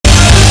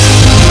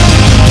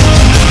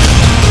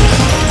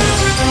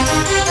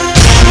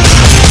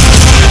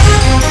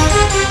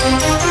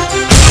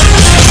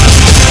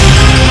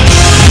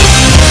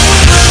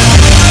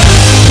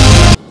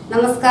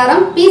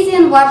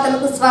PCN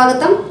వార్తలకు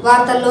స్వాగతం.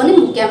 వార్తల్లోని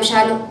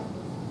ముఖ్యాంశాలు.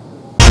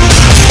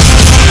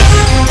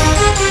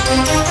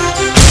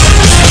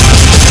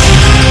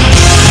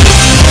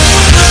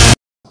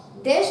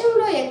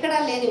 దేశంలో ఎక్కడా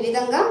లేని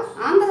విధంగా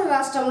ఆంధ్ర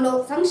రాష్ట్రంలో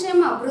సంక్షేమ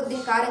అభివృద్ధి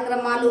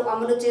కార్యక్రమాలు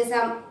అమలు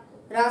చేశాం.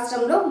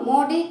 రాష్ట్రంలో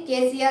మోడీ,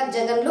 కేసీఆర్,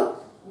 జగన్లు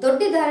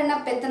దొడ్డిదారిన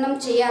పెత్తనం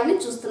చేయాలని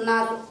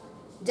చూస్తున్నారు.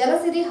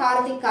 జలసిరి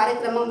హారతి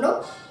కార్యక్రమంలో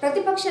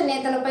ప్రతిపక్ష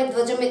నేతలపై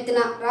ధ్వజమెత్తిన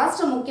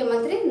రాష్ట్ర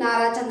ముఖ్యమంత్రి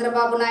నారా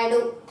చంద్రబాబు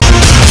నాయుడు.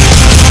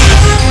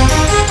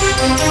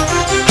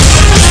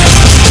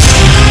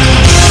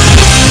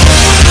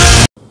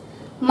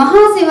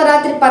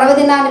 మహాశివరాత్రి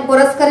పర్వదినాన్ని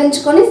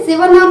పురస్కరించుకొని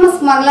శివనామ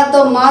స్మరణలతో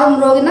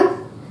మారుమ్రోగిన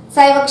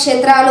శైవ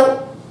క్షేత్రాలు.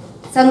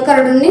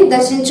 శంకరుడిని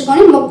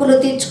దర్శించుకొని మొక్కులు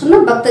తీర్చుకున్న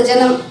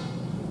భక్తజనం.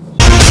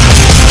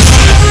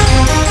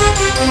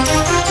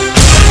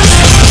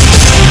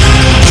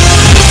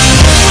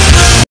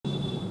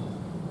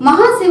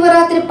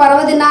 మహాశివరాత్రి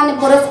పర్వదినాన్ని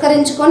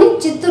పురస్కరించుకొని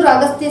చిత్తూరు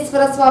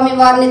అగస్తీశ్వర స్వామి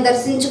వారిని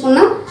దర్శించుకున్న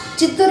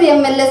చిత్తూరు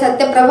ఎమ్మెల్యే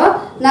సత్యప్రభ,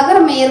 నగర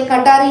మేయర్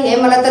కటారి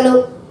హేమలతలు.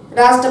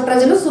 రాష్ట్ర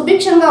ప్రజలు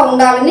సుభిక్షంగా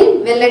ఉండాలని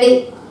వెల్లడి.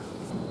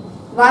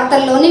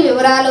 వార్తల్లోని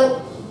వివరాలు.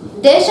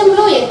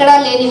 దేశంలో ఎక్కడా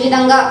లేని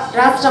విధంగా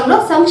రాష్ట్రంలో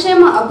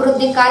సంక్షేమ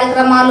అభివృద్ధి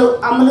కార్యక్రమాలు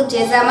అమలు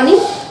చేశామని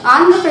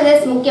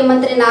ఆంధ్రప్రదేశ్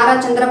ముఖ్యమంత్రి నారా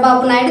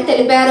చంద్రబాబు నాయుడు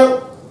తెలిపారు.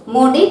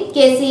 మోడీ,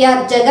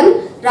 కేసీఆర్, జగన్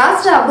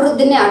రాష్ట్ర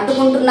అభివృద్ధిని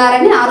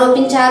అడ్డుకుంటున్నారని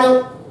ఆరోపించారు.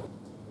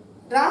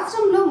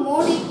 రాష్ట్రంలో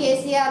మోడీ,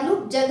 కేసీఆర్లు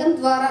జగన్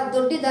ద్వారా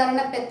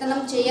దొడ్డిదారిన పెత్తనం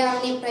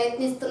చేయాలని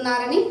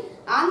ప్రయత్నిస్తున్నారని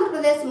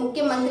ఆంధ్రప్రదేశ్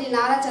ముఖ్యమంత్రి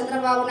నారా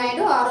చంద్రబాబు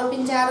నాయుడు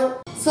ఆరోపించారు.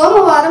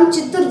 సోమవారం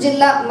చిత్తూరు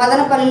జిల్లా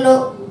మదనపల్లిలో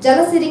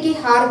జలసిరికి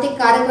హారతి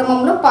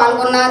కార్యక్రమంలో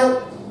పాల్గొన్నారు.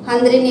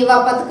 హంద్రి నివా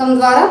పథకం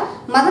ద్వారా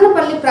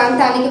మదనపల్లి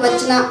ప్రాంతానికి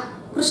వచ్చిన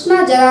కృష్ణా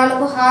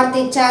జలాలకు హారతి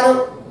ఇచ్చారు.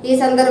 ఈ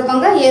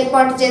సందర్భంగా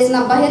ఏర్పాటు చేసిన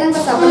బహిరంగ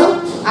సభలో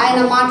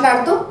ఆయన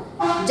మాట్లాడుతూ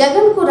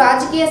జగన్ కు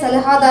రాజకీయ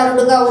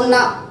సలహాదారుడుగా ఉన్న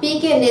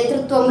పీకే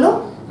నేతృత్వంలో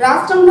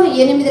రాష్ట్రంలో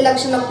 8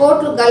 లక్షల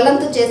కోట్లు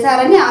గల్లంతు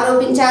చేశారని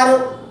ఆరోపించారు.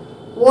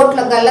 ఓట్ల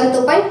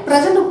గల్లంతుపై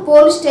ప్రజలు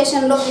పోలీస్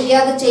స్టేషన్లో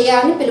ఫిర్యాదు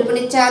చేయాలని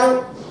పిలుపునిచ్చారు.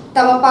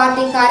 తమ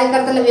పార్టీ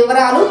కార్యకర్తల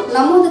వివరాలు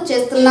నమోదు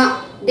చేస్తున్న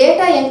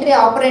డేటా ఎంట్రీ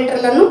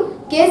ఆపరేటర్లను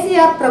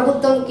కేసీఆర్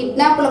ప్రభుత్వం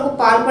కిడ్నాపులకు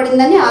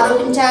పాల్పడిందని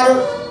ఆరోపించారు.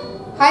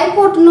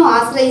 హైకోర్టును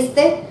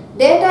ఆశ్రయిస్తే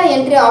డేటా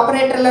ఎంట్రీ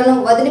ఆపరేటర్లను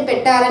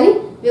వదిలిపెట్టారని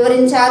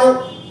వివరించారు.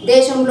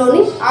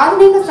 దేశంలోని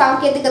ఆధునిక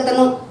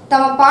సాంకేతికతను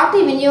తమ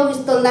పార్టీ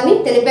వినియోగిస్తోందని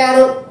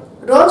తెలిపారు.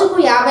 రోజుకు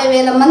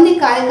 50,000 మంది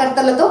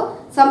కార్యకర్తలతో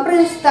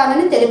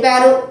సంప్రదిస్తానని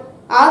తెలిపారు.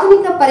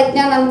 ఆధునిక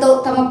పరిజ్ఞానంతో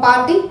తమ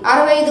పార్టీ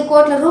 65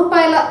 కోట్ల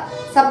రూపాయల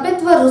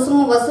సభ్యత్వ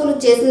రుసుము వసూలు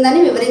చేసిందని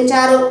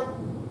వివరించారు.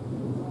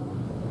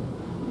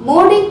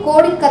 మోడీ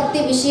కోడి కత్తి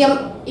విషయం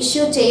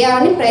ఇష్యూ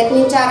చేయాలని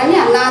ప్రయత్నించారని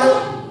అన్నారు.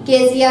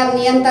 కేసీఆర్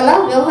నియంతలా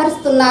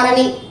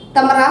వ్యవహరిస్తున్నారని,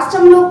 తమ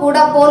రాష్ట్రంలో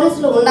కూడా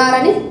పోలీసులు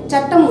ఉన్నారని,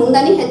 చట్టం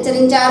ఉందని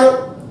హెచ్చరించారు.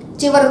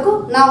 చివరకు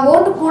నా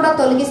ఓటు కూడా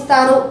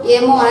తొలగిస్తారు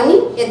ఏమో అని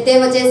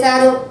ఎద్దేవా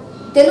చేశారు.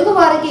 తెలుగు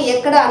వారికి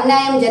ఎక్కడ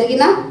అన్యాయం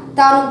జరిగినా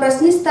తాను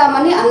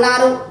ప్రశ్నిస్తామని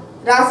అన్నారు.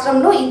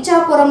 రాష్ట్రంలో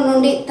ఇచ్చాపురం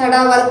నుండి తడా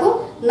వరకు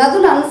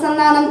నదుల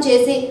అనుసంధానం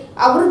చేసి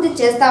అభివృద్ధి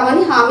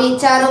చేస్తామని హామీ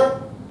ఇచ్చారు.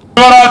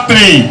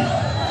 శివరాత్రి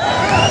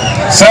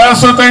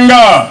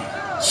శాశ్వతంగా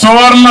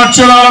సువర్ణ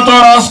అక్షరాలతో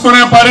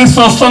రాసుకునే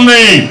పరిస్థితి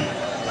వస్తుంది.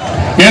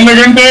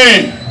 ఎందుకంటే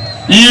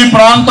ఈ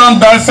ప్రాంతం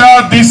దశ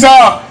దిశ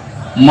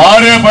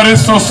మారే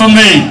పరిస్థితి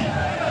వస్తుంది.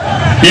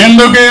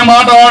 ఎందుకు ఈ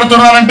మాట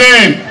వాడుతున్నారంటే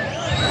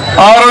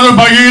ఆ రోజు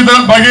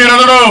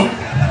భగీరథుడు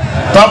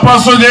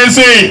తపస్సు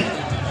చేసి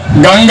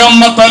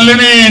గంగమ్మ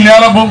తల్లిని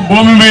నేల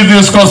భూమి మీద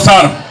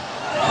తీసుకొస్తారు.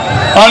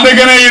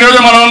 అందుకనే ఈరోజు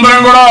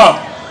మనమందరం కూడా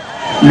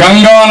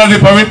గంగా నది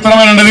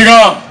పవిత్రమైన నదిగా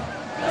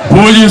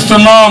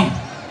పూజిస్తున్నాం.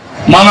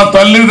 మన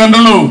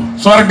తల్లిదండ్రులు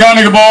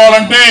స్వర్గానికి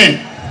పోవాలంటే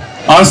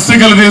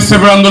అస్థికలు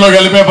తీసుకుపోయి అందులో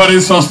కలిపే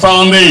పరిస్థితి వస్తా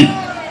ఉంది.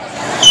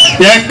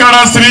 ఎక్కడ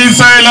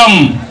శ్రీశైలం,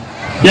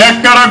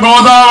 ఎక్కడ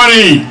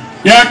గోదావరి,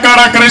 ఎక్కడ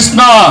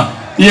కృష్ణ,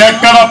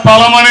 ఎక్కడ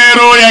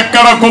పలమనేరు,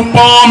 ఎక్కడ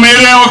కుప్పం,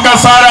 మీరే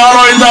ఒక్కసారి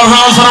ఆలోచించాల్సిన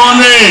అవసరం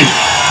ఉంది.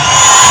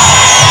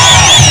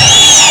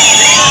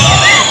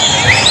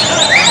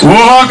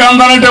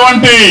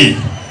 ఊహకందనటువంటి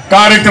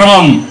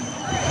కార్యక్రమం.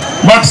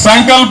 బట్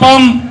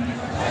సంకల్పం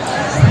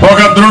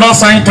ఒక దృఢ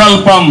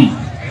సంకల్పం,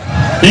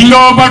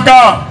 ఇంకో పక్క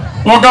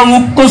ఒక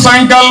ఉక్కు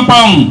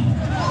సంకల్పం.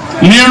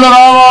 నీళ్లు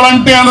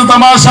రావాలంటే అంత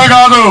తమాషా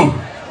కాదు.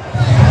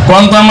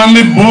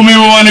 కొంతమంది భూమి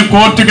ఇవ్వని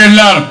కోర్టుకు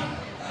వెళ్ళారు.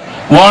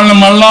 వాళ్ళని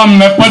మళ్ళా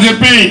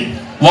మెప్పజెప్పి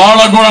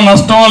వాళ్ళకు కూడా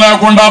నష్టం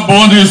లేకుండా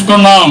భూమి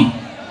తీసుకున్నాం.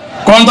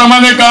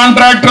 కొంతమంది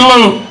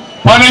కాంట్రాక్టర్లు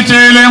పని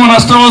చేయలేము,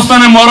 నష్టం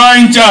వస్తుందని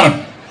మొరాయించారు.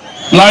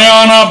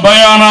 నయానా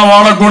భయానా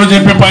వాళ్ళకు కూడా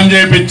చెప్పి పని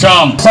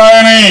చేయించాం.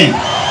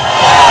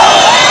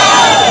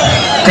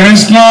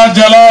 కృష్ణా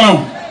జలాలు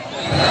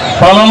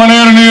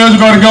పలమనేరు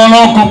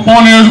నియోజకవర్గంలో కుప్పం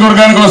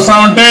నియోజకవర్గానికి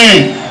వస్తామంటే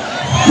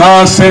నా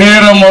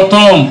శరీరం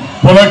మొత్తం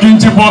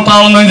పులకించిపోతా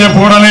ఉందని చెప్పి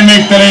కూడా నేను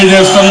మీకు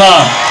తెలియజేస్తున్నా.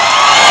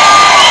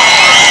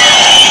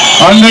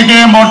 అందుకే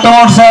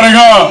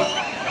మొట్టమొదటిసారిగా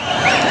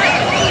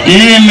ఈ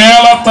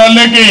నేల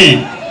తల్లికి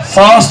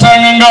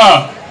సాష్టాంగంగా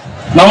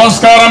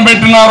నమస్కారం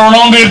పెట్టి నా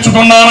రుణం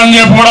తీర్చుకున్నానని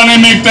చెప్పి కూడా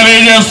నేను మీకు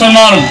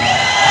తెలియజేస్తున్నాను.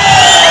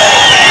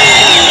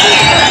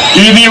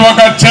 ఇది ఒక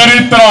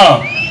చరిత్ర,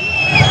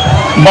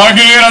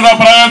 భగీరథ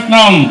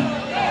ప్రయత్నం.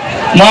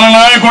 మన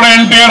నాయకుడు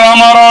ఎన్టీ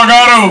రామారావు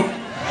గారు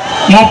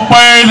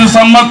 35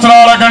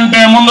 సంవత్సరాల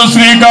కంటే ముందు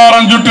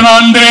శ్రీకారం చుట్టిన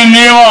అంద్రి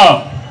నీవ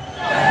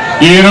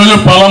ఈరోజు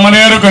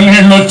పలమనేరుకు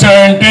నీళ్లు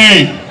వచ్చాయంటే,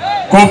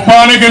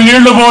 కుప్పానికి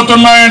నీళ్లు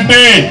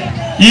పోతున్నాయంటే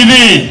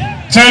ఇది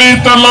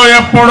చరిత్రలో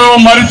ఎప్పుడూ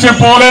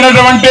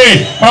మరిచిపోలేనటువంటి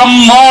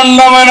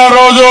బ్రహ్మాండమైన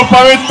రోజు,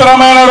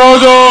 పవిత్రమైన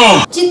రోజు.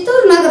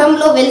 చిత్తూరు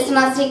నగరంలో వెలిసిన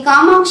శ్రీ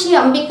కామాక్షి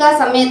అంబికా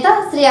సమేత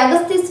శ్రీ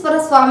అగస్తీశ్వర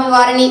స్వామి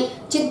వారిని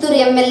చిత్తూరు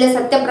ఎమ్మెల్యే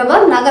సత్యప్రభ,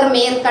 నగర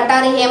మేయర్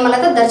కటారి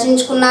హేమలత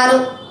దర్శించుకున్నారు.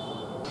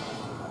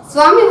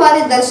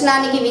 స్వామివారి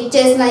దర్శనానికి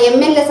విచ్చేసిన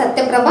ఎమ్మెల్యే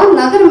సత్యప్రభ,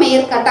 నగర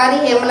మేయర్ కటారి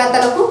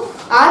హేమలతలకు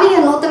ఆలయ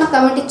నూతన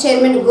కమిటీ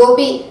చైర్మన్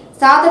గోపి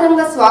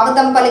సాదరంగా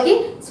స్వాగతం పలికి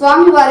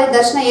స్వామివారి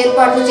దర్శన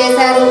ఏర్పాట్లు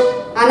చేశారు.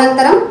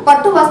 అనంతరం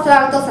పట్టు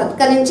వస్త్రాలతో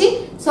సత్కరించి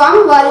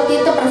స్వామివారి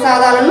తీర్థ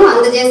ప్రసాదాలను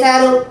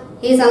అందజేశారు.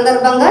 ఈ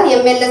సందర్భంగా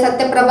ఎమ్మెల్యే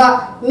సత్యప్రభ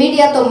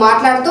మీడియాతో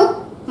మాట్లాడుతూ,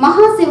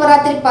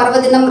 మహాశివరాత్రి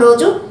పర్వదినం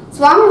రోజు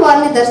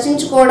స్వామివారిని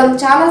దర్శించుకోవడం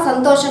చాలా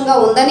సంతోషంగా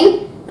ఉందని,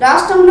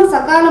 రాష్ట్రంలో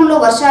సకాలంలో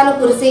వర్షాలు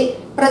కురిసి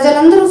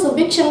ప్రజలందరూ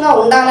సుభిక్షంగా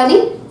ఉండాలని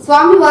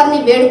స్వామివారిని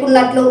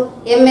వేడుకున్నట్లు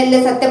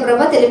ఎమ్మెల్యే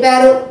సత్యప్రభ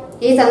తెలిపారు.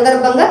 ఈ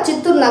సందర్భంగా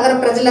చిత్తూరు నగర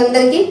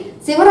ప్రజలందరికీ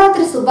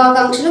శివరాత్రి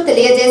శుభాకాంక్షలు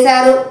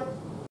తెలియజేశారు.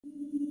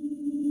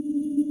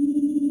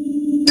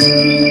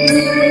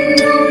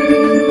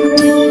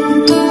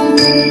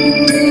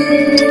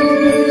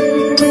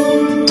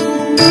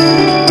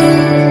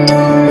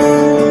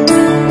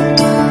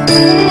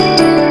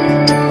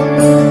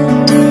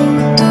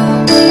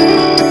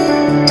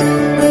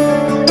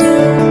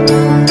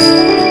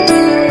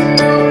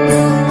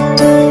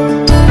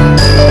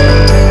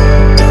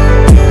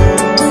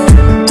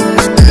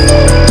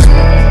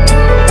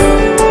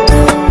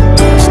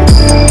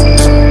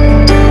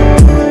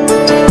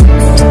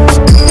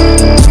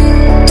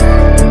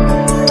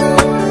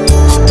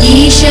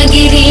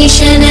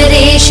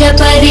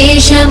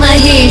 परेश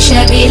महेश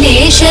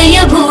विलेशय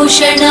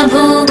भूषण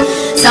भो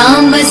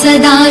सांब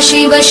सदा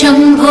शिव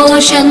शंभो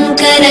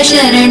शंकर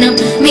शरणं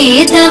मे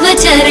तव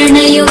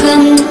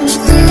चरणयुगम्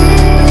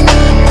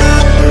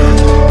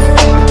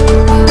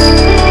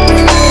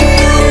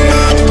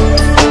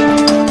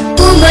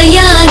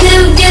उमया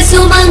दिव्य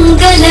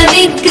सुमंगल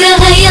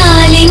विग्रहया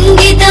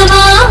लिंगित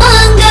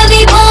वामांग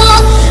विभो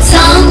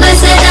सांब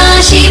सदा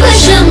शिव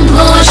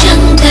शंभो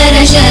शंकर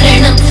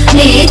शरणं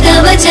मे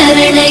तव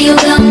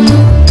चरणयुगम्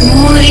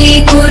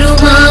दूरीकुरु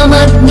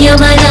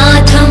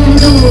मामज्ञमनाथं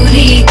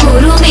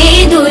दूरीकुरु मे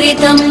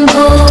दुरितं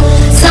भो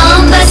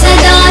सांब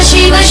सदा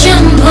शिव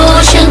शंभो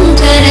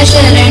शंकर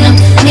शरणं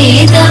मे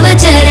तव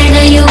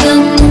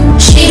चरणयुगम्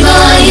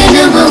शिवाय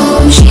नमः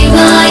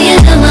शिवाय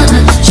नमः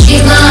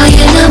शिवाय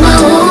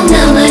नमः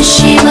नमः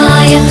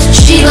शिवाय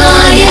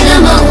शिवाय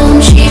नमः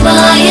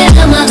शिवाय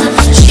नमः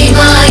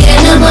शिवाय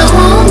नमः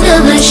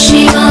नमः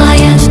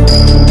शिवाय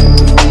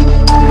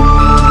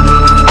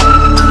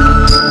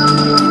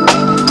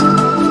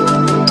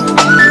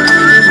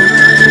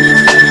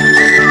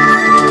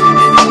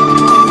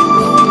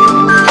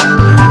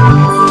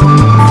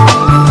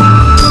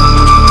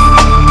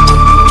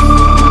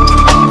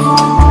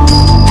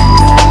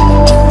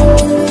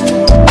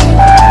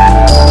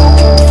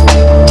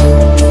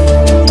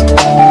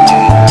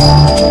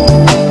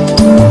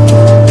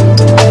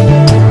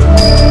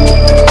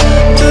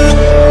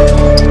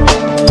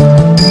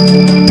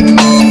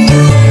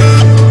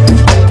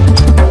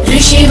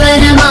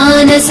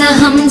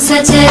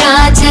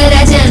सचराचर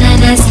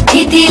जनन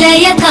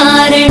स्थितिलय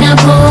कारण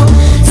भो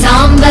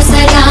सांब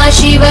सदा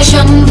शिव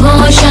शंभो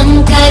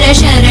शंकर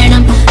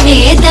शरणं मे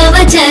तव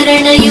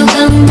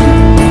चरणयुगम्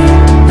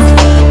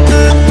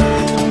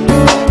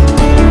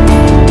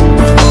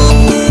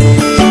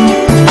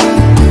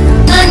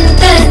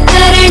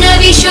अन्तःकरण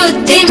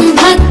विशुद्धिं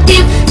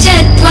भक्तिं च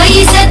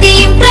त्वयि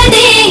सतीं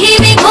प्रदेहि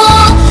विभो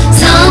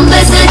सांब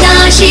सदा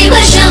शिव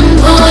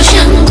शंभो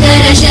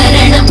शंकर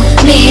शरणं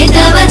मे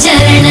तव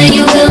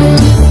चरणयुगम्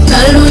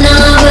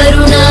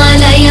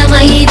करुणावरुणालय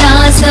मयि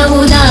दास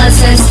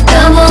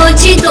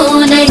उदासस्तवोचितो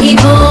नहि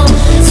भो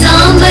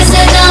सांब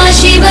सदा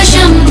शिव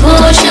शंभो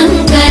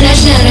शंकर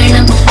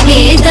शरणं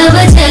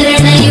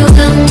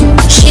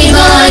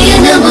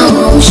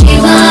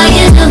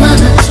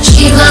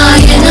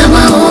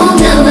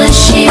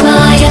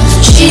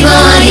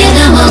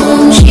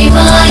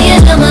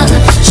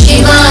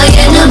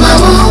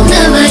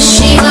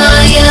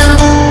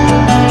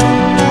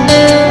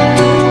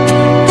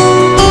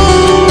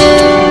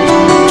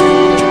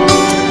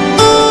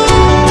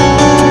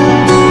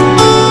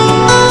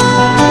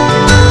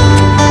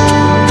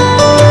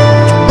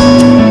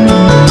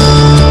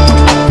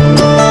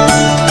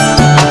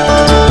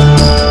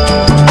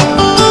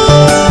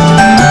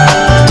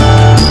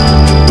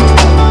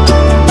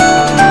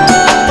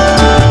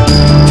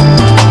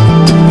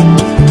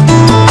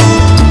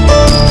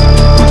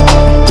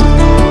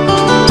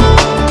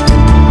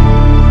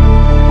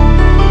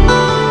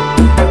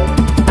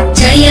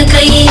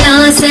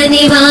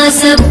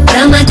श्रीनिवास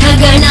प्रमथ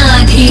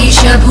गणाधीश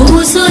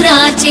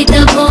भूसुराचित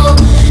भो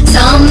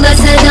सांब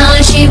सदा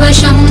शिव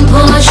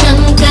शंभो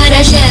शंकर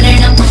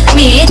शरणं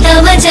मे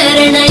तव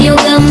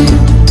चरणयुगम्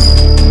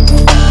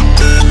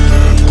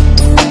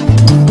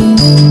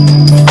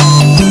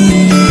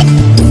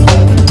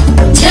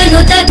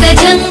झनुतक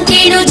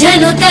झंकिणु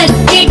झनुतक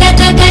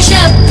किटतक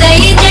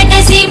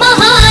शब्दैर्नटसि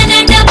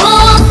महानट भो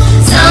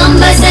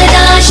सांब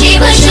सदा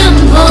शिव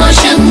शंभो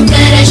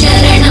शंकर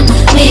शरणं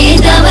मे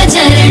तव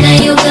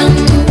चरणयुगम्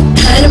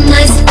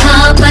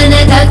धर्मस्थापन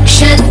दक्ष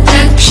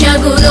द्रक्ष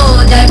गुरो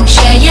दक्ष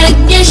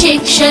यज्ञ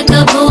शिक्षक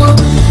भो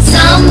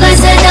सांब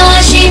सदा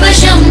शिव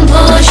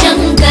शंभो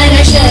शंकर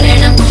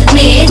शरणं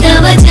मे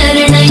तव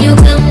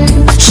चरणयुगम्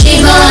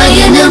शिवाय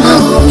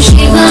नमः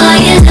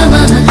शिवाय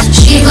नमः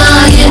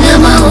शिवाय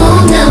नमः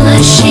नमः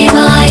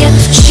शिवाय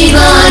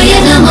शिवाय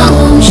नमः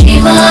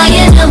शिवाय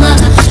नमः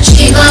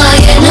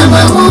शिवाय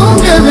नमः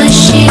नमः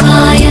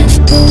शिवाय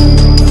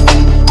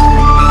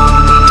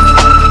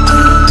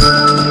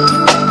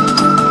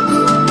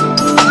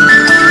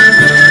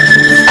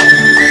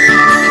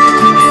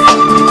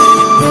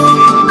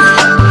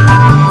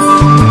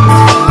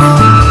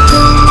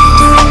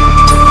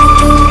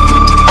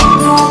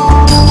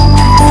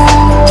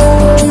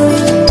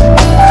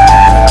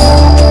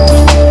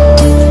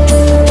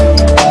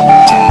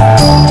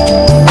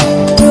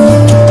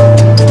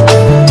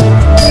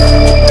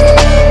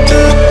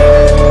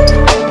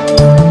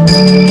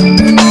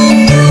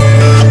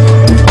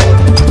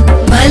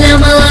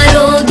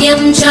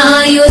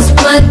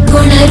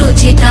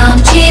चायुस्त्वद्गुणरुचितां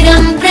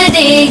चिरं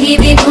प्रदेहि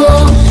विभो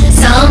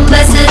सांब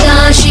सदा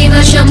शिव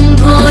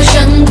शंभो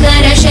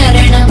शंकर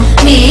शरणं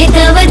मे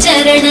तव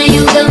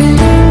चरणयुगम्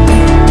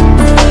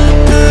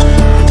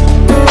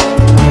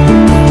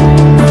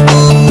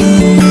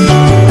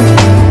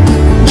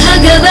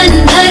भगवन्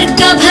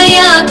भर्ग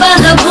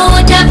भयापह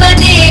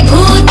भूतपते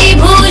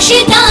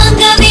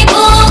भूतिभूषिताङ्ग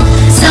विभो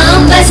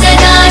सांब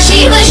सदा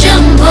शिव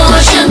शंभो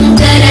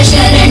शंकर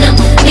शरणं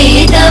मे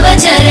तव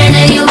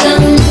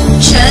चरणयुगम्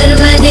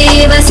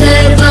सर्वदेव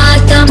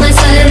सर्वात्म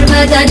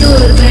सर्वदा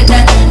दुर्वृत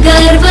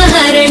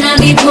गर्वहरण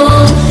विभो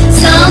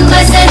सांब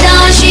सदा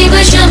शिव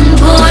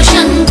शंभो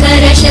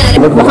शंकर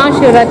शरण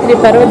మహాశివరాత్రి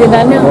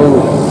పర్వదినాన్ని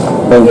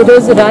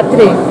ఈరోజు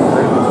రాత్రి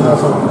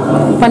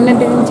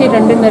 12 నుంచి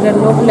 2:30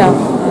 లోపల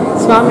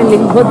స్వామి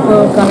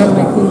లింగోద్భవం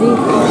కారణమవుతుంది.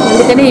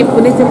 అందుకని ఈ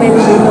పునీతమైన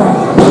దీను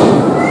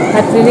ఆ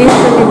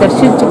త్రినేశ్వరుని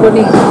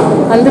దర్శించుకొని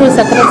అందరూ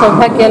సకల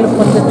సౌభాగ్యాలు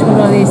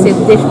పొందొచ్చుకున్న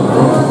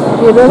ఉద్దేశంతో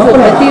ఈరోజు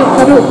ప్రతి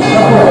ఒక్కరూ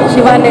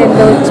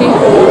శివాలయంలో వచ్చి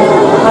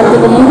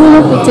అందులో ముందు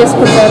పూజ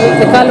చేసుకుంటారు,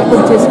 త్రికాల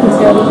పూజ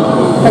చేసుకుంటారు,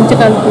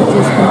 పంచకాల పూజ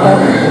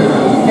చేసుకుంటారు.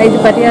 5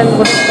 పర్యాలు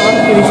కూడా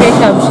స్వామికి విశేష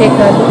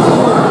అభిషేకాలు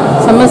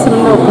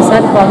సంవత్సరంలో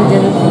ఒక్కసారి బాగా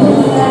జరుగుతుంది.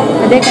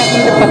 అదే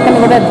కాకుండా పక్కన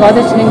కూడా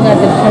ద్వాదశ లింగ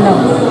దర్శనం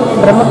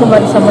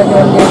బ్రహ్మకుమారి సమాజం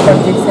వాళ్ళు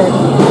ఏర్పాటు చేశారు.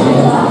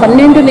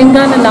 12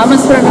 లింగాల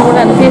నామస్మరణ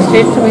కూడా అంతే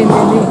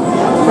శ్రేష్టమైనది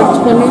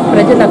తెచ్చుకొని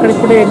ప్రజలు అక్కడికి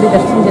కూడా వెళ్ళి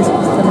దర్శనం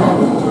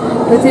చేసుకొస్తున్నారు.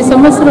 ప్రతి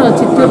సంవత్సరం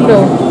చిత్తూరులో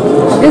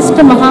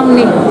ఆగస్టు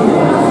మహాముని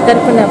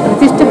తరపున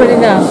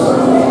ప్రతిష్టపడిన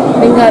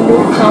లింగాలు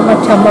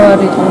కామాక్షి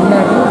అమ్మవారు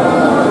ఉన్నారు.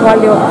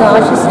 వాళ్ళ యొక్క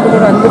ఆశీస్సులు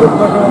కూడా అందరూ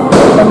కూడా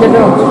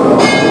పొందడం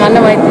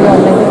ఆనవాయితీగా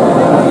ఉన్నది.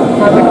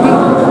 కాబట్టి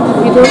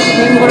ఈరోజు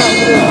మేము కూడా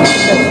అందరూ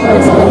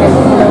దర్శనం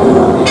చేసుకున్నాము.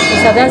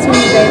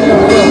 సదాశివుని దయలో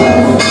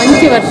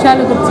మంచి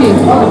వర్షాలు గురించి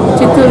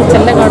చిత్తూరు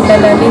చల్లగా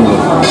ఉండాలని,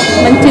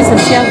 మంచి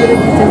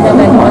సస్యాభివృద్ధి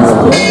చెందాలని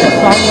మనస్ఫూర్తిగా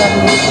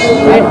స్వామివారిని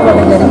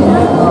వేడుకోవడం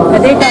జరిగింది.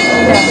 అదే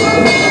కాకుండా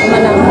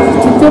మన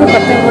చిత్తూరు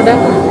పట్టణం కూడా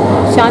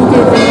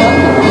శాంతియుతంగా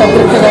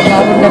భద్రతగా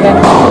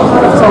బాగుండాలని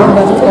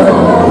స్వామివారిని కోరడం.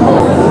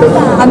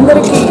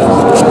 అందరికీ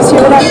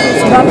శివరాత్రి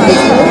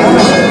శుభాకాంక్షలు.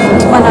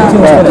 మన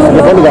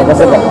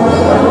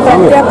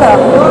ప్రత్యేక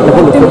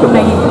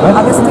గుర్తింపున్నాయి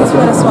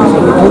అగస్తీశ్వర స్వామి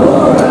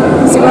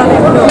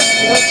శివాలయంలో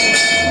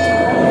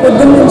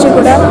పొద్దున్న నుంచి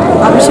కూడా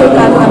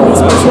అభిషేకాలు అన్ని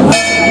స్పెషల్.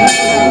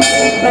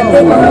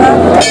 ప్రత్యేకంగా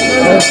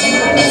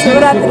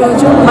శివరాత్రి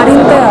రోజు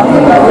మరింత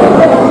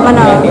మన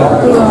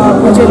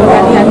పూజలు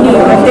కానీ అన్ని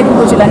ప్రత్యేక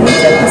పూజలు అన్నీ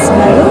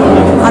జరిపిస్తున్నారు.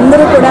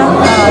 అందరూ కూడా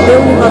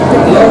దేవుని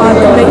భక్తికి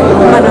మాత్రమే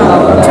మన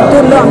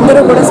చిత్తూరులో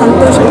అందరూ కూడా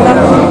సంతోషంగా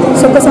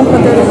సుఖ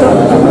సంపదలతో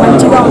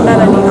మంచిగా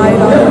ఉండాలని,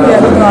 ఆయన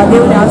ఆరోగ్యాలతో ఆ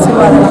దేవుని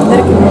ఆశీర్వాదాలు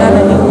అందరికీ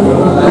ఉండాలని,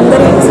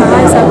 అందరి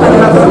సహాయ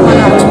సహకారాలతో మన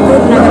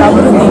చిత్తూరు నగర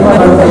అభివృద్ధి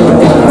మరింత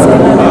ముందుకు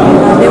తీసుకెళ్లాలని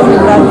ఆ దేవుని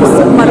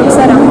ప్రార్థిస్తూ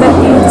మరొకసారి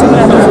అందరికీ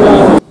శివరాత్రి.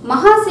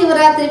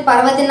 మహాశివరాత్రి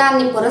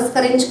పర్వదినాన్ని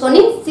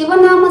పురస్కరించుకొని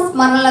శివనామ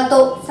స్మరణలతో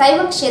శైవ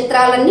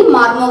క్షేత్రాలన్నీ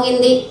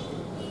మార్మోగింది.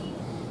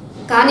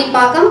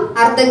 కాణిపాకం,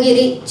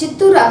 అర్ధగిరి,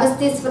 చిత్తూరు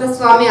అగస్తీశ్వర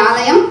స్వామి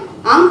ఆలయం,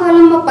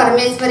 ఆంకాలమ్మ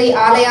పరమేశ్వరి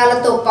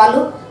ఆలయాలతో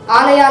పలు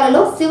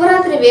ఆలయాలలో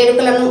శివరాత్రి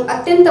వేడుకలను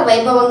అత్యంత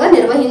వైభవంగా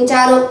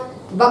నిర్వహించారు.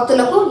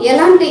 భక్తులకు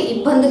ఎలాంటి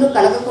ఇబ్బందులు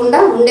కలగకుండా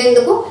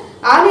ఉండేందుకు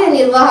ఆలయ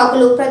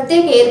నిర్వాహకులు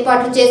ప్రత్యేక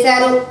ఏర్పాట్లు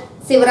చేశారు.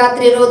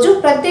 శివరాత్రి రోజు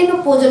ప్రత్యేక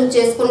పూజలు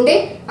చేసుకుంటే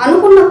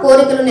అనుకున్న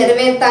కోరికలు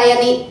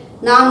నెరవేరుతాయని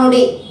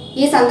నానుడి.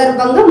 ఈ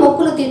సందర్భంగా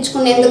మొక్కులు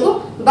తీర్చుకునేందుకు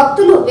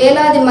భక్తులు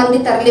వేలాది మంది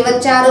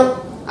తరలివచ్చారు.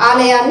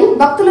 ఆలయాన్ని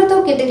భక్తులతో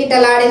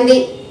కిటకిటలాడింది.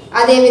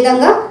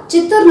 అదేవిధంగా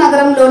చిత్తూరు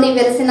నగరంలోని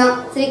వెలిసిన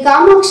శ్రీ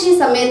కామాక్షి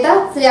సమేత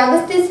శ్రీ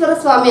అగస్తీశ్వర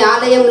స్వామి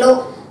ఆలయంలో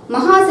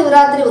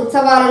మహాశివరాత్రి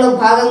ఉత్సవాలలో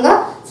భాగంగా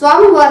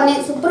స్వామివారిని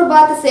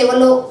సుప్రభాత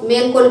సేవలో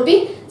మేల్కొల్పి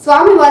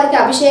స్వామివారికి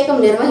అభిషేకం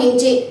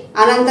నిర్వహించి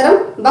అనంతరం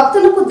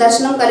భక్తులకు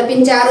దర్శనం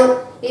కల్పించారు.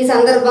 ఈ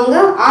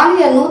సందర్భంగా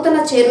ఆలయ నూతన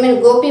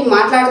చైర్మన్ గోపి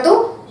మాట్లాడుతూ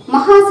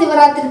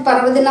మహాశివరాత్రి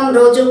పర్వదినం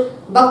రోజు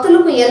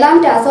భక్తులకు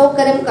ఎలాంటి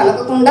అసౌకర్యం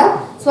కలగకుండా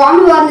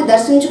స్వామివారిని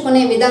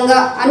దర్శించుకునే విధంగా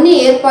అన్ని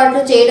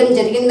ఏర్పాట్లు చేయడం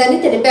జరిగిందని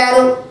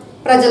తెలిపారు.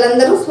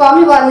 ప్రజలందరూ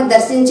స్వామివారిని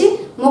దర్శించి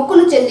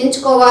మొక్కులు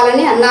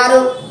చెల్లించుకోవాలని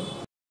అన్నారు.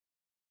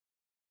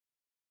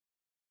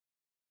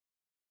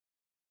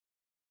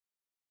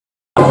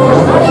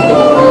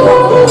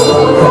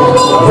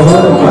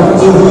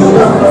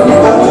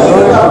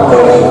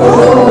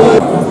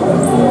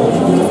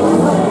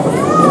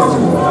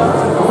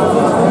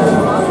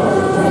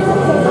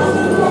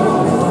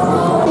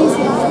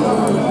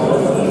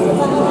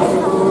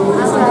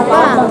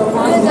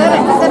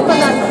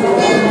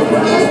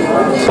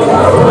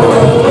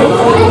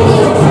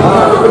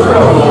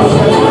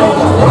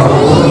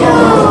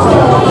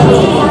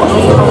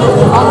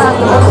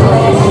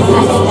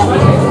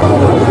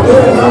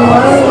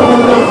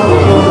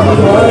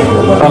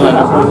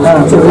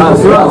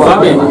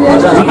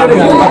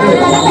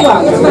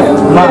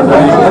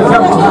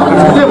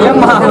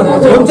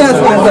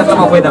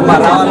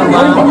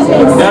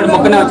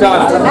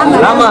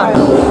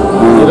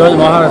 ఈరోజు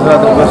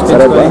మహాశివరాత్రి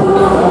పురస్కరించుకొని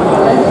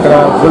ఇక్కడ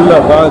గుళ్ళో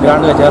బాగా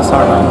గ్రాండ్గా చేస్తూ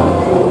ఉన్నాము.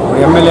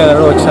 ఎమ్మెల్యే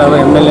గారు వచ్చారు.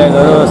 ఎమ్మెల్యే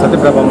గారు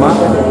సత్యప్రభమ్మ,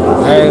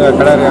 మేయర్ గారు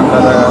కడారి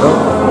వెంకటరాజ గారు,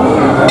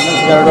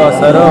 ఎమ్మెల్సీ గారు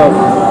వస్తారు,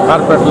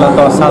 కార్పొరేటర్లు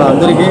అంతా వస్తారు.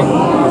 అందరికీ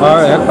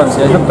బాగా ఏర్పాటు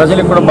చేసి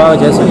ప్రజలకు కూడా బాగా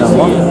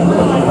చేస్తున్నాము.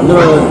 అందరూ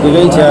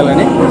విజయం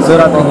చేయాలని,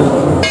 శివరాత్రి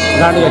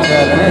గ్రాండ్గా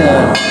చేయాలని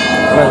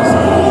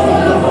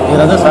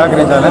మీరందరూ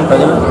సహకరించాలని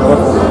ప్రజలు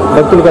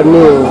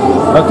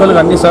భక్తులకు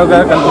అన్ని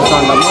సౌకర్యాలు కల్పిస్తూ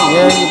ఉంటాము.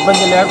 ఏ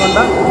ఇబ్బంది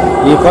లేకుండా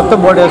ఈ కొత్త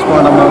బోర్డు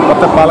వేసుకున్నాము.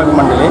 కొత్త పాలక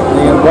మండలి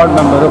ఈ బోర్డు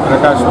మెంబరు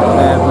ప్రకాష్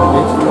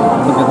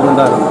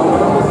ఉంటారు.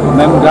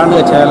 మేము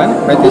గ్రాండ్గా చేయాలని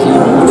ప్రతి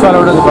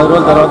ఉత్సవాలు 10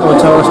 రోజుల తర్వాత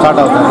ఉత్సవాలు స్టార్ట్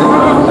అవుతుంది.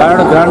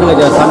 దాని గ్రాండ్గా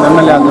చేస్తాం.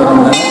 ఎమ్మెల్యే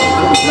ఆధ్వర్యంలో,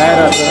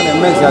 మేయర్ ఆధ్వర్యంలో,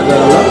 ఎమ్మెల్సీ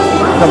ఆధ్వర్యంలో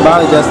ఇంకా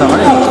బాగా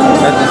చేస్తామని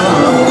ప్రయత్నిస్తాం.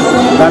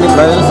 దానికి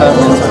ప్రజలు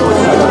సహకరించాలి.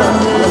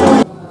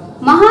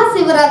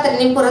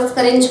 మహాశివరాత్రిని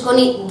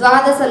పురస్కరించుకొని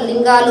 12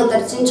 లింగాలు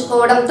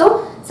దర్శించుకోవడంతో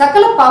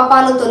సకల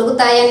పాపాలు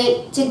తొలగుతాయని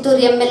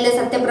చిత్తూరు ఎమ్మెల్యే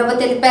సత్యప్రభ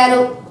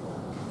తెలిపారు.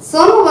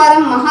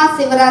 సోమవారం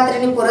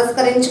మహాశివరాత్రిని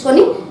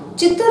పురస్కరించుకొని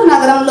చిత్తూరు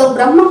నగరంలో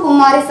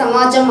బ్రహ్మకుమారి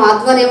సమాజం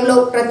ఆధ్వర్యంలో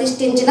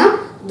ప్రతిష్ఠించిన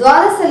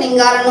 12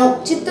 లింగాలను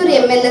చిత్తూరు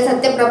ఎమ్మెల్యే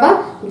సత్యప్రభ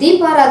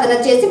దీపారాధన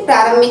చేసి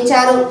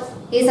ప్రారంభించారు.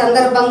 ఈ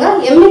సందర్భంగా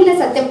ఎమ్మెల్యే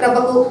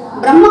సత్యప్రభకు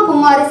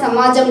బ్రహ్మకుమారి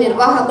సమాజం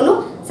నిర్వాహకులు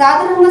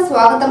సాదరంగా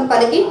స్వాగతం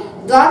పలికి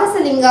 12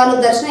 లింగాలు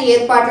దర్శన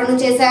ఏర్పాట్లను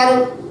చేశారు.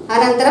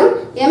 అనంతరం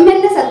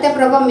ఎమ్మెల్యే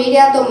సత్యప్రభ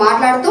మీడియాతో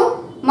మాట్లాడుతూ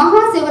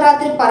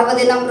మహాశివరాత్రి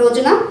పర్వదినం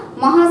రోజున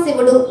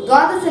మహాశివుడు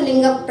 12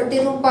 లింగ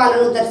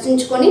ప్రతిరూపాలను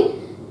దర్శించుకొని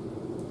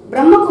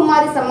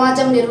బ్రహ్మకుమారి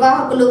సమాజం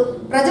నిర్వాహకులు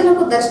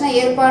ప్రజలకు దర్శన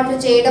ఏర్పాట్లు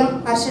చేయడం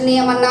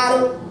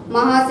హర్షణీయమన్నారు.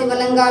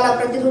 మహాశివలింగాల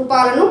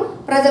ప్రతిరూపాలను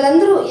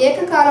ప్రజలందరూ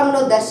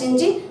ఏకకాలంలో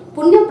దర్శించి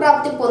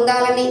పుణ్యప్రాప్తి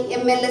పొందాలని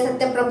ఎమ్మెల్యే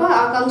సత్యప్రభ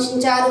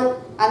ఆకాంక్షించారు.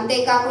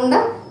 అంతేకాకుండా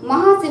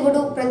మహాశివుడు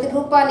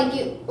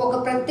ప్రతిరూపానికి ఒక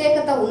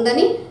ప్రత్యేకత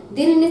ఉందని,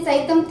 దీనిని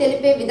సైతం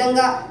తెలిపే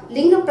విధంగా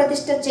లింగ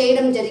ప్రతిష్ఠ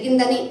చేయడం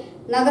జరిగిందని,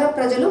 నగర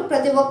ప్రజలు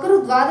ప్రతి ఒక్కరూ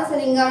 12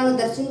 లింగాలను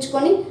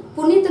దర్శించుకొని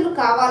పునీతులు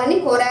కావాలని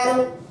కోరారు.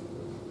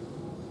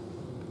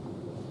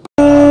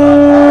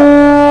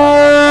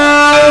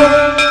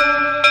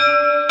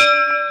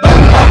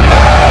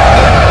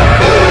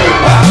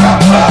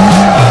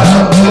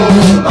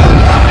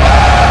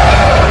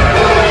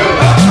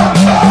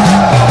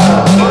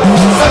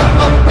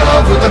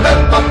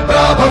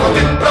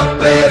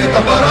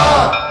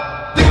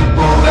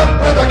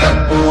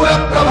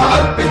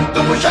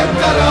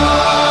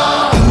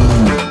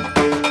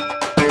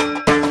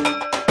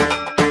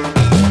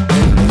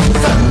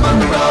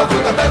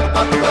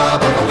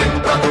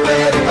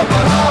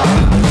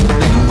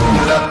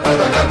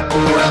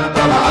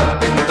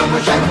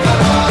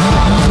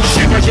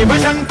 शिव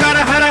शंकर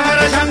हर हर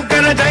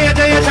शंकर जय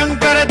जय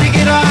शंकर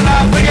दिगिरारा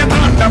प्रिय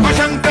तांडव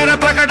शंकर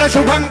प्रकट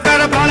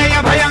शुभंकर प्रलय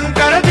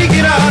भयंकर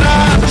दिगिरारा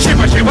शिव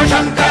शिव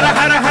शंकर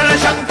हर हर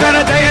शंकर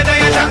जय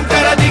जय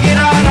शंकर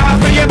दिगिरारा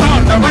प्रिय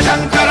तांडव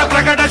शंकर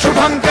प्रकट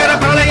शुभंकर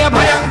प्रलय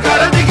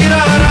भयंकर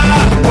दिगिरारा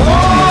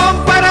ओम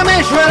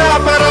परमेश्वर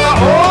पर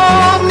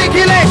ओम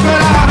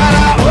निखिलेश्वर हर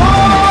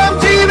ओम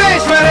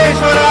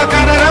जीवेश्वरेश्वर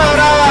कररा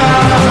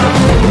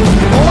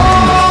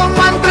ओम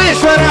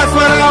मंत्रेश्वर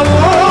स्वर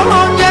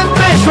ओम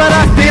यंत्रेश्वर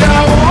स्थिर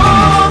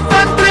ओम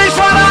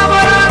तंत्रेश्वर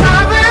वरदान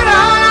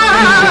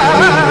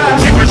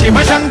शिव शिव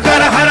शंकर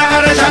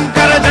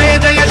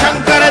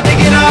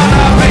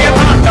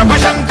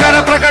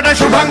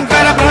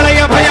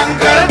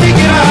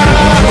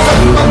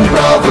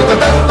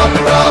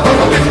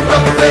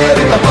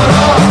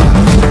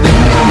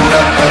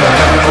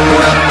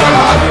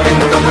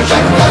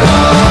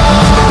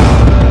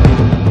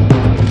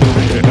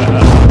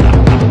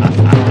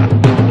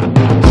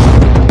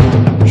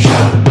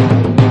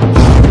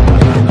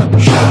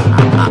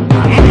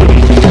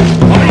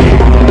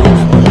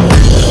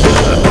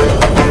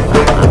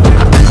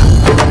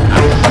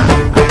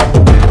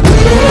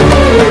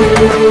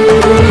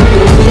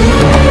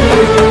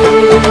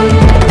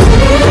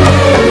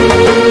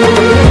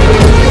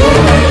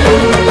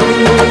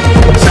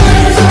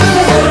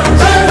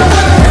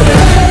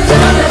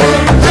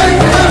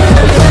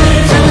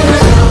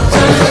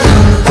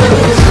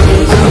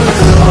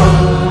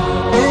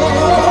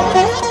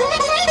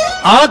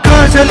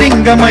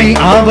ఆకాశలింగమై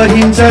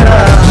ఆవహించరా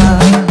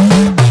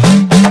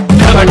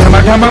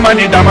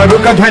ఢమఢమఢమని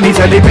డమరుక ధ్వని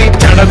చలిపి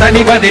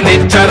చడదని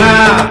వదిలించరా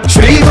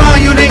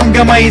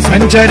శ్రీవాయులింగమై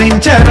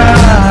సంచరించరా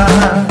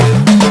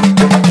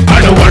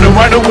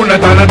అణువణువున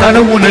తన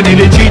తనువున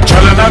నిలిచి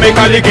చలనమే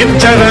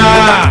కలిగించరా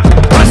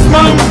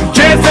భస్మం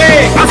చేసే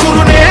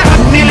అసురునే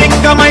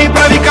అగ్నిలింగమై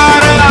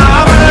ప్రవికార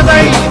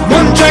వరదై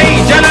ముంచై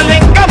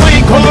జలలింగమై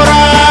ఘోరా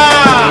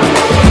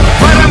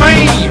పరమై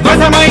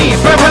వసమై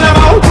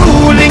ప్రబలమౌ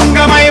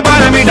భూలింగమై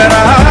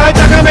బలమిడరా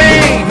జగమే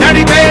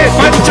నడిపే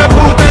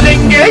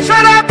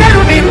పంచభూతలింగేశ్వర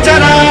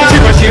కరుణించరా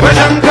శివ శివ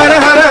శంకర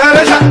హర హర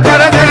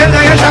శంకర జయ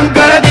జయ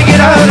శంకర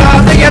దిగిరారా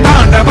జయ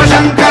తాండవ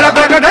శంకర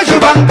ప్రకట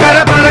శుభంకర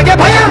ప్రళయ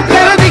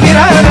భయంకర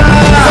దిగిరారా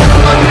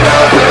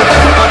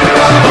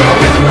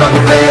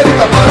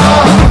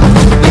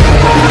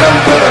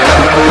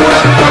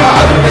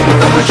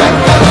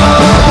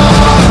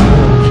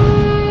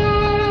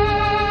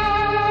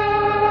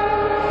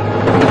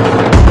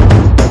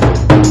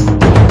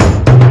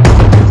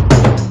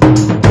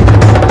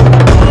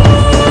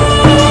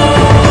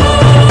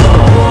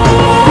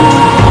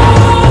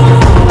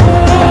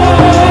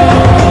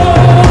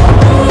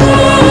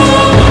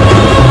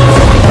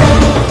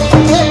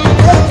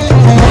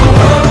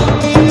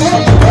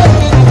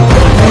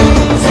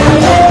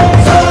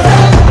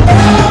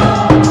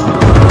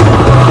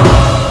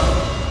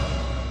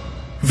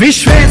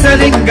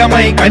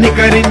విశ్వేశలింగమై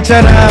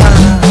కనికరించరా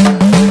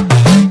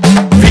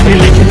విధి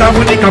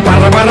లిఖితమునిక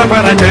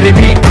పరపర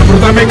జరిపి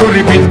అమృతమే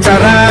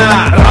కురిపించరా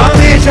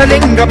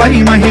రామేశలింగమై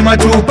మహిమ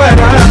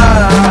చూపరా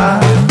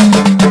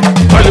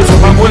పలు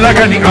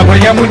శుభములగని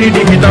అభయముని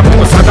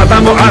నిహితము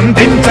సతతము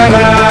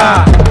అందించరా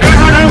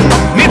గ్రహణం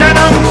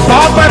నిధనం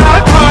పాపరా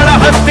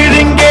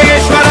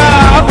కాళహస్తిలింగేశ్వర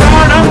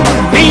ప్రాణం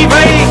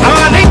నీవై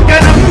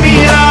ఆలింగనం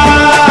మీరా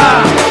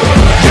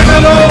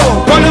జనలో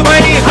కొలువై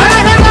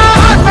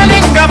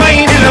లింగమై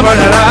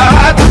నిలబడరా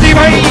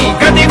తుదివై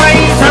గతివై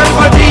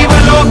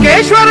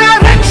సర్వజీవలోకేశ్వర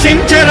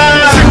రక్షించరా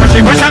శివ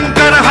శివ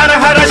శంకర హర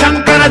హర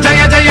శంకర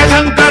జయ జయ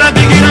శంకర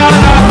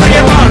దిగిరారా జయ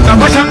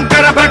తాండవ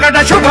శంకర ప్రకట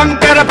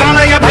శుభంకర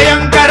ప్రళయ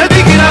భయంకర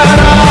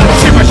దిగిరారా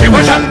శివ శివ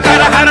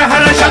శంకర హర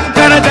హర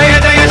శంకర జయ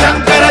జయ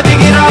శంకర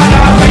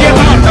దిగిరారా జయ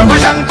తాండవ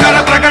శంకర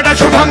ప్రకట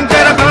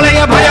శుభంకర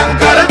ప్రళయ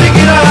భయంకర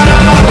దిగిరారా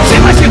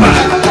శివ శివ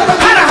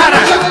హర హర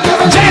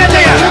జయ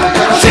జయ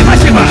శివ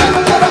శివ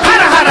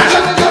హర హర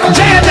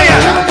జయ జయ.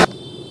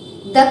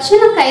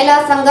 దక్షిణ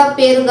కైలాసంగా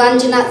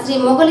పేరుగాంచిన శ్రీ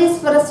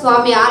మొగలేశ్వర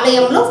స్వామి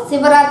ఆలయంలో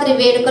శివరాత్రి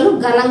వేడుకలు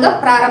ఘనంగా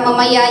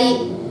ప్రారంభమయ్యాయి.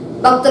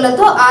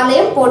 భక్తులతో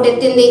ఆలయం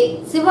పోటెత్తింది.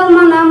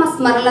 శివనామ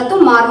స్మరణలతో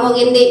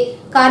మార్మోగింది.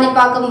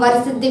 కాణిపాకం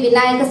వరసిద్ధి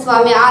వినాయక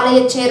స్వామి ఆలయ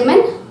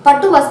చైర్మన్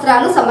పట్టు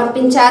వస్త్రాలు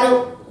సమర్పించారు.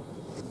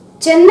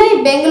 చెన్నై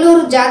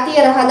బెంగళూరు జాతీయ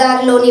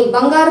రహదారిలోని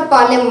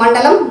బంగారుపాలెం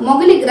మండలం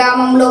మొగిలి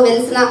గ్రామంలో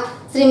వెలిసిన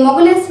శ్రీ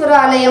మొగలేశ్వర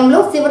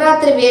ఆలయంలో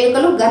శివరాత్రి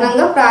వేడుకలు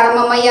ఘనంగా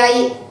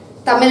ప్రారంభమయ్యాయి.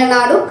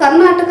 తమిళనాడు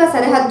కర్ణాటక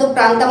సరిహద్దు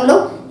ప్రాంతంలో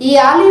ఈ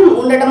ఆలయం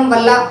ఉండటం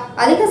వల్ల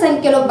అధిక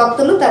సంఖ్యలో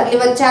భక్తులు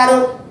తరలివచ్చారు.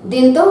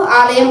 దీంతో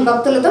ఆలయం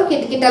భక్తులతో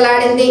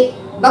కిటకిటలాడింది.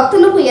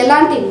 భక్తులకు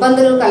ఎలాంటి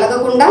ఇబ్బందులు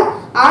కలగకుండా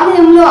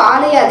ఆలయంలో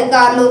ఆలయ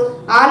అధికారులు,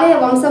 ఆలయ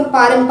వంశం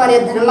పారంపర్య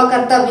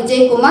ధర్మకర్త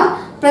విజయ్ కుమార్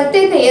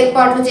ప్రత్యేక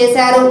ఏర్పాట్లు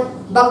చేశారు.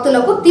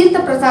 భక్తులకు తీర్థ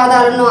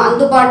ప్రసాదాలను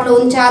అందుబాటులో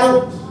ఉంచారు.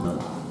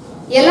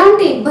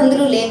 ఎలాంటి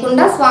ఇబ్బందులు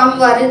లేకుండా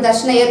స్వామివారి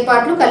దర్శన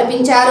ఏర్పాట్లు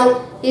కల్పించారు.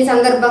 ఈ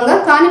సందర్భంగా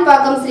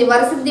కాణిపాకం శ్రీ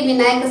వరసిద్ధి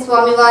వినాయక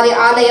స్వామి వారి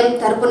ఆలయం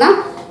తరపున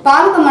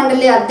పాలక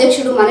మండలి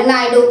అధ్యక్షుడు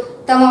మణినాయుడు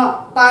తమ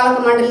పాలక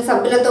మండలి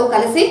సభ్యులతో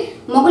కలిసి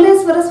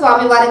మొగలేశ్వర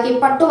స్వామి వారికి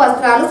పట్టు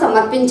వస్త్రాలు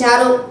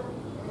సమర్పించారు.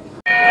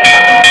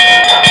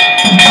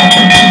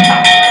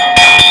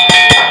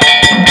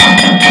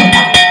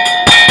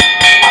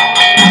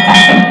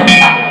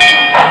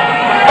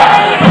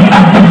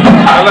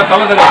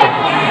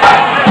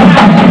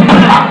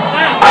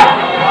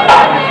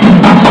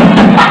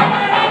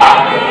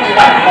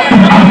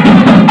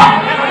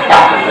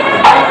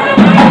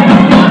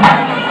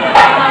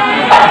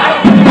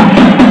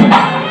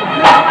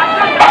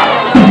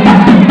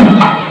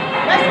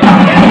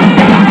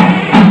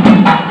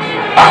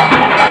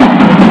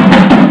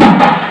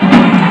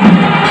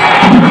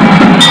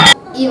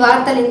 ఈ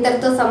వార్తలు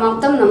ఇంతటితో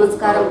సమాప్తం.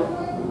 నమస్కారం.